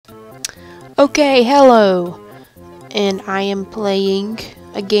Okay, hello. And I am playing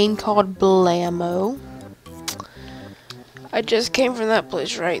a game called BLAMO. I just came from that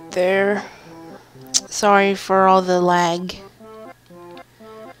place right there. Sorry for all the lag.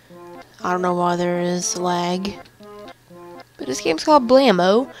 I don't know why there is lag. But this game's called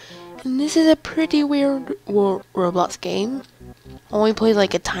BLAMO. And this is a pretty weird Roblox game. Only played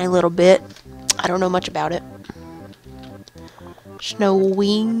like a tiny little bit. I don't know much about it. Snow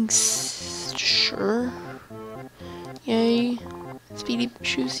wings. Sure. Yay. Speedy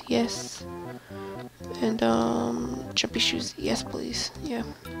shoes, yes. And, jumpy shoes, yes please, yeah.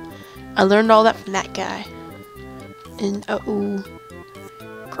 I learned all that from that guy. And, uh-oh.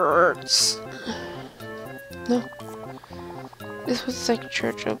 Kurtz. No. This was like a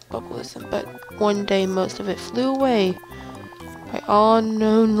church of bubblism, but one day most of it flew away. By all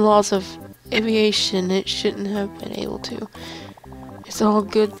known laws of aviation, it shouldn't have been able to. It's all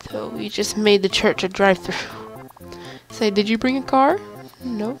good though, we just made the church a drive-thru. Say, did you bring a car?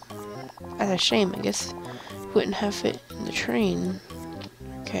 No. That's a shame, I guess. Wouldn't have fit in the train.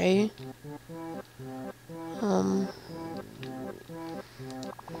 Okay.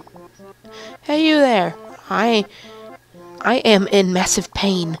 Hey you there. I am in massive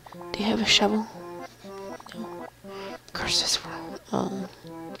pain. Do you have a shovel? No. Curse this world.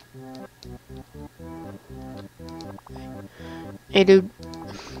 Hey dude.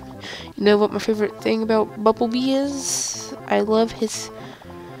 You know what my favorite thing about Bumblebee is? I love his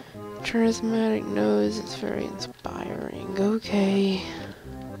charismatic nose. It's very inspiring. Okay.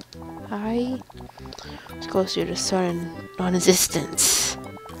 Hi. It's closer to sudden non-existence.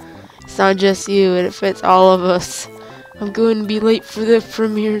 It's not just you, it affects all of us. I'm going to be late for the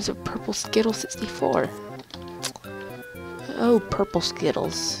premieres of Purple Skittle 64. Oh, Purple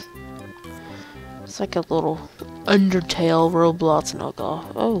Skittles. It's like a little Undertale Roblox knockoff.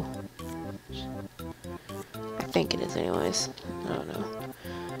 Oh. I think it is anyways. I don't know.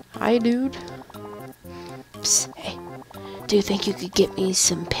 Hi, dude. Psst, hey. Do you think you could get me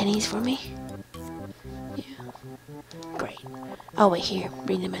some pennies for me? Yeah. Great. I'll wait here.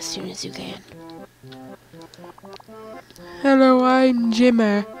 Bring them as soon as you can. Hello, I'm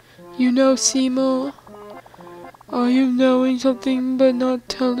Jimmer. You know Seymour? Are you knowing something but not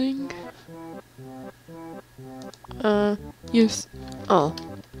telling? Yes. Oh.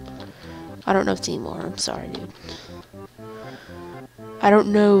 I don't know Seymour. I'm sorry, dude. I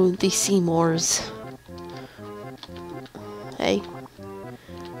don't know the Seymours. Hey.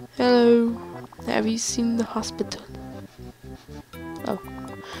 Hello. Have you seen the hospital? Oh.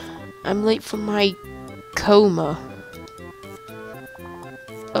 I'm late for my coma.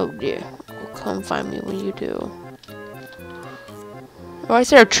 Oh dear. Well, come find me when you do. Why is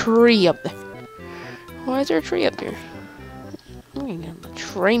there a tree up there? Why is there a tree up here? I'm gonna get on the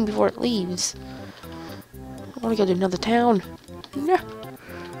train before it leaves. I wanna go to another town. No.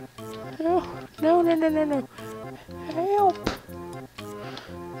 No. No, no, no, no, no. Help.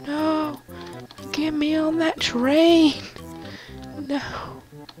 No. Get me on that train. No.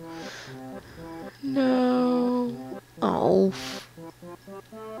 No. Oh.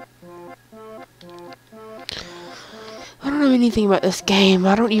 I don't know anything about this game.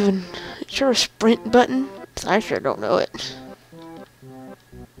 I don't even... Is there a sprint button? I sure don't know it.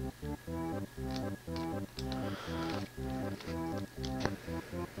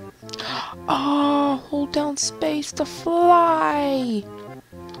 Oh, hold down space to fly.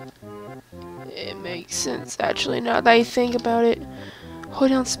 It makes sense, actually, now that I think about it.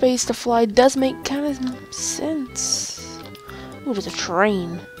 Hold down space to fly does make kind of sense. Ooh, there's a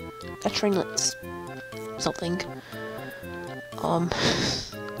train. That trainlet's something.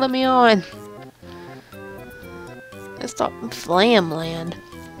 Let me on. Let's stop Flamland.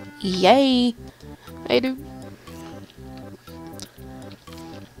 Yay. Hey, dude.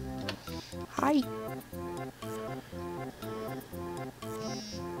 Hi.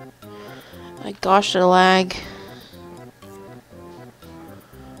 My gosh, the lag.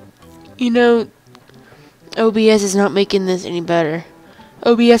 You know, OBS is not making this any better.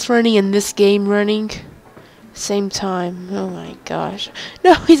 OBS running and this game running. Same time. Oh my gosh.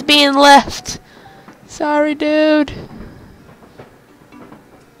 No, he's being left. Sorry, dude.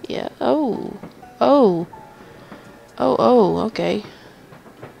 Yeah. Oh. Oh. Oh, oh, okay.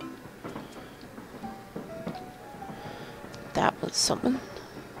 That was something.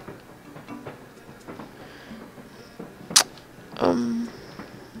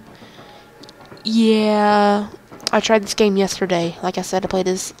 Yeah. I tried this game yesterday. Like I said, I played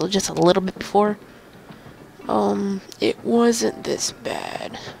this just a little bit before. It wasn't this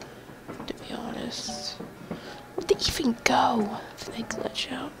bad, to be honest. Where'd they even go? Did they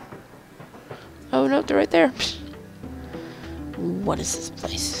glitch out? Oh no, they're right there. What is this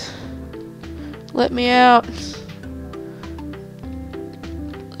place? Let me out.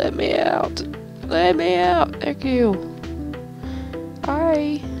 Let me out. Let me out. Thank you.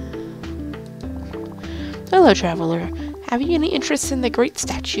 Hi. Hello, traveler. Have you any interest in the great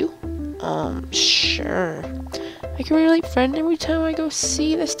statue? Sure. I can relate, friend. Every time I go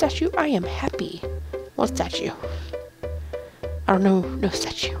see the statue, I am happy. What statue? I don't know. No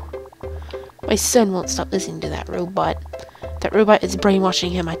statue. My son won't stop listening to that robot. That robot is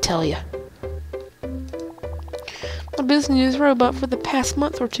brainwashing him, I tell ya. I've been listening to this robot for the past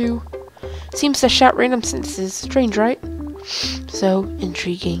month or two. Seems to shout random sentences. Strange, right? So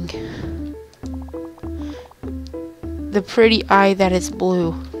intriguing. The pretty eye that is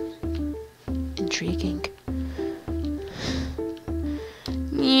blue. Intriguing.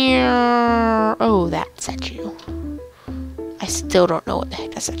 Yeah. Oh, that statue. I still don't know what the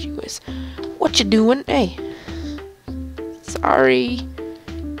heck that statue is. What you doing? Hey. Sorry.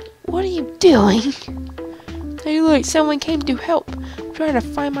 What are you doing? Hey, look, someone came to help. I'm trying to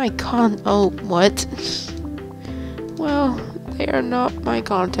find my Oh, what? Well, they are not my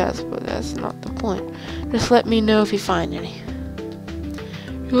contacts, but that's not the point. Just let me know if you find any.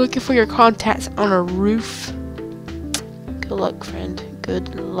 You're looking for your contacts on a roof? Good luck, friend.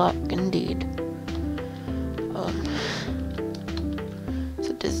 Good luck indeed.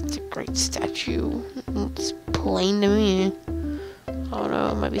 So this is a great statue. It's plain to me. Oh no,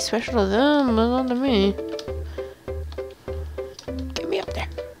 it might be special to them, but not to me. Get me up there.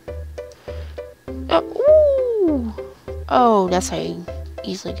 Oh, ooh. Oh, that's how you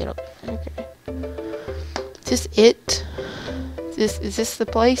easily get up. Okay. Is this it? Is this the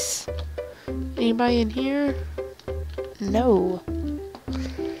place? Anybody in here? No.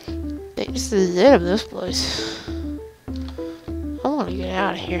 This is it of this place. I want to get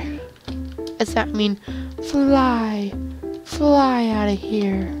out of here. Does that mean fly? Fly out of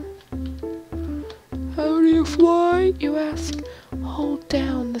here. How do you fly, you ask? Hold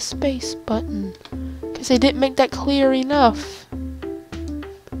down the space button. Because they didn't make that clear enough.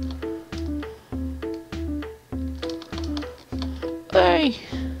 Hey.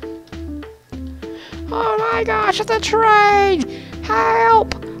 Oh my gosh, it's a train!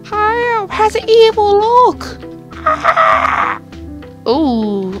 Help! Help! Has an evil look! Ah!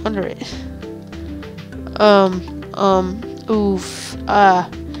 Ooh, under it. Oof.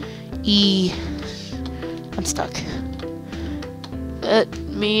 I'm stuck. Let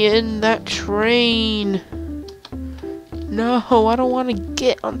me in that train. No, I don't want to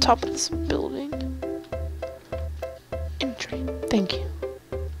get on top of this building. In the train. Thank you.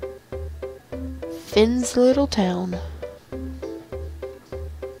 Finn's little town.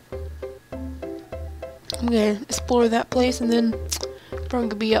 I'm gonna explore that place and then probably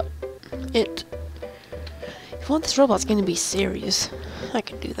gonna be up it. If you want this robot's gonna be serious, I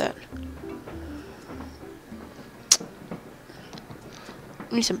can do that.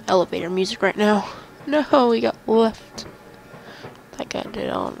 I need some elevator music right now. No, we got left. Like I did,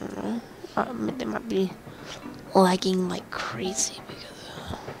 I don't know. They might be lagging like crazy because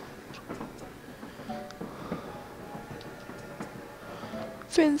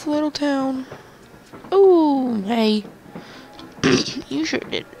Finn's little town. Ooh, hey. You sure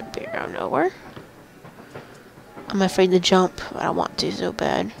did appear out of nowhere. I'm afraid to jump, but I want to so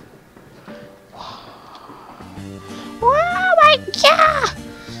bad. Oh my god!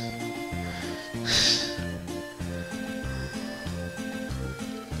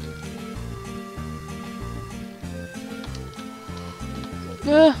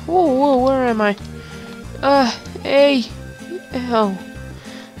 Whoa, where am I? Hey. Oh.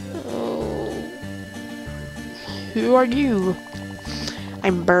 Who are you?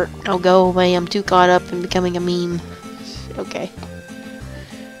 I'm Bert. I'll go away. I'm too caught up in becoming a meme. Okay.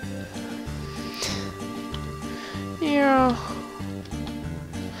 Yeah.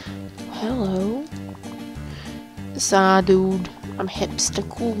 Hello. Dude. I'm hipster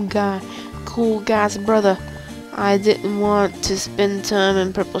cool guy. Cool guy's brother. I didn't want to spend time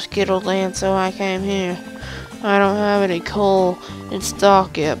in Purple Skittle Land, so I came here. I don't have any coal in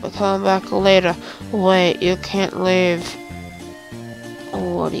stock yet, but come back later. Wait, you can't leave.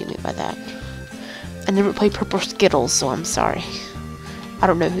 What do you mean by that? I never played Purple Skittles, so I'm sorry. I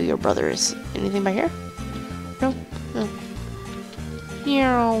don't know who your brother is. Anything back here? No? No.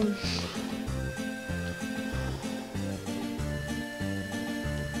 Meow.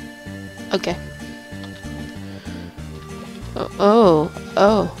 Okay. Oh.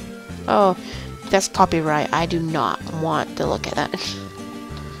 That's copyright. I do not want to look at that.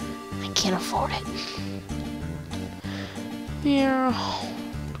 I can't afford it. Yeah.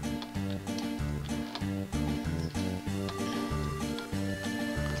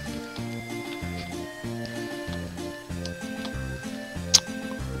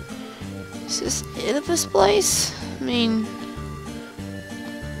 this it of this place? I mean,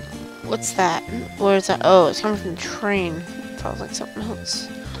 what's that? Where is that? Oh, it's coming from the train. Sounds like something else.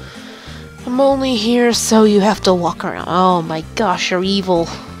 I'm only here so you have to walk around. Oh my gosh, you're evil.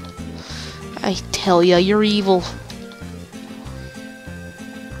 I tell ya, you're evil.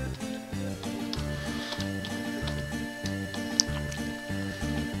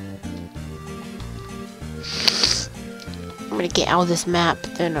 I'm gonna get out of this map,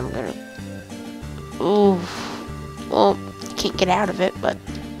 then I'm gonna... Ooh. Well, can't get out of it, but...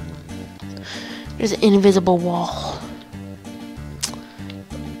 There's an invisible wall.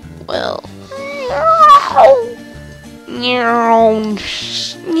 Well...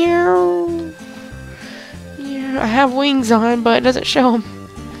 I have wings on, but it doesn't show them.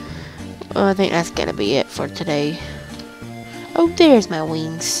 Well, I think that's gonna be it for today. Oh, there's my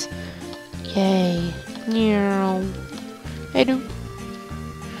wings. Yay. Hey, dude.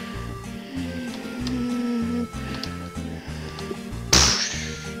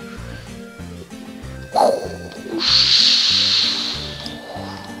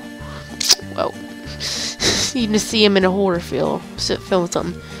 Whoa. You can just see him in a horror film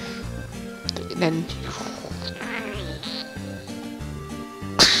something. And then...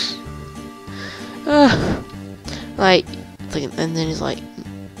 like, and then he's like...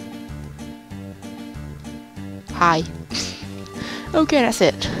 Hi. Okay, that's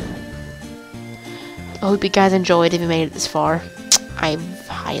it. I hope you guys enjoyed if you made it this far. I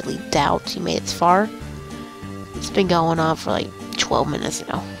highly doubt you made it this far. It's been going on for like 12 minutes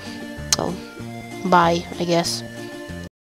now. So, bye, I guess.